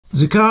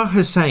Zakhar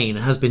Hussain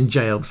has been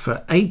jailed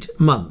for 8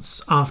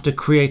 months after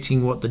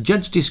creating what the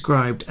judge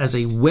described as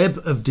a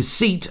web of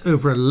deceit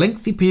over a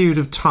lengthy period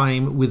of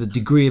time with a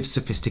degree of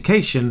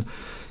sophistication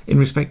in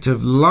respect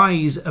of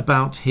lies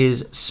about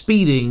his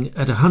speeding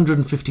at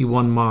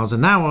 151 miles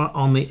an hour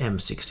on the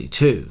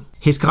M62.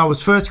 His car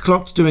was first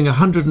clocked doing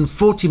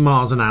 140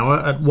 miles an hour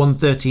at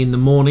 1:30 in the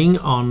morning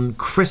on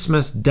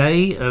Christmas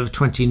Day of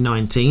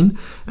 2019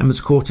 and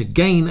was caught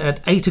again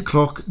at 8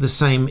 o'clock the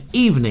same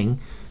evening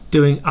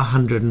doing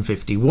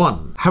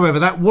 151. However,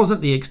 that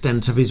wasn't the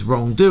extent of his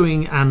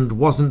wrongdoing and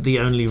wasn't the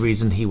only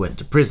reason he went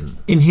to prison.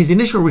 In his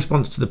initial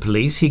response to the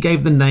police, he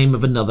gave the name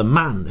of another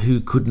man who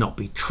could not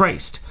be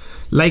traced.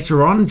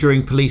 Later on,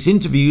 during police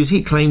interviews,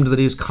 he claimed that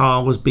his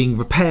car was being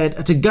repaired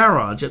at a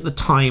garage at the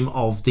time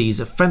of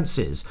these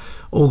offences,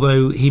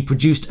 although he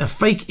produced a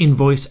fake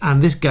invoice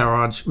and this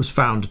garage was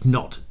found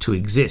not to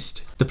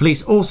exist. The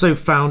police also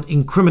found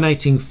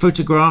incriminating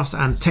photographs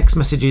and text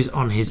messages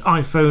on his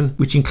iPhone,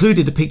 which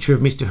included a picture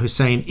of Mr.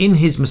 Hussain in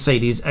his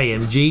Mercedes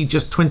AMG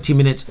just 20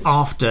 minutes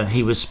after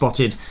he was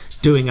spotted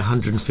doing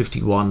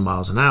 151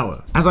 miles an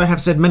hour. As I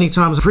have said many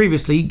times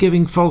previously,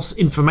 giving false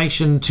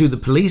information to the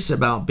police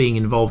about being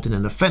involved in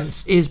an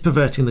offence is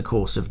perverting the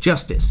course of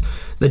justice.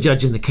 The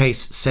judge in the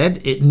case said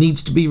it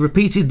needs to be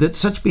repeated that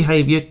such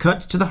behaviour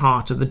cuts to the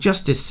heart of the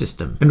justice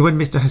system. And when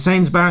Mr.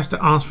 Hussain's barrister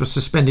asked for a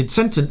suspended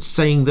sentence,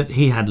 saying that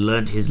he had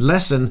learnt his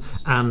lesson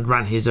and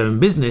ran his own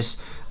business,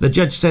 the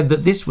judge said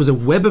that this was a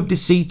web of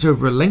deceit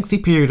over a lengthy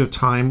period of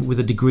time with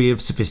a degree of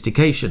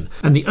sophistication,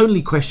 and the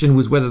only question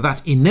was whether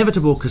that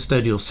inevitable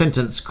custodial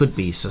sentence could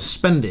be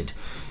suspended.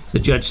 The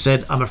judge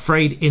said, "I'm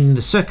afraid in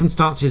the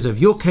circumstances of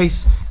your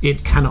case,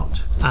 it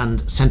cannot,"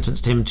 and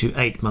sentenced him to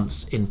 8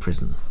 months in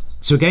prison.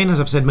 So again, as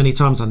I've said many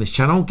times on this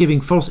channel,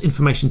 giving false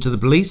information to the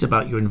police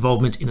about your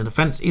involvement in an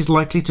offence is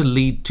likely to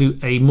lead to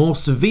a more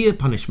severe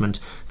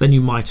punishment than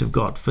you might have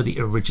got for the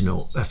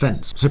original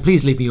offence. So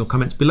please leave me your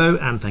comments below,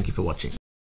 and thank you for watching.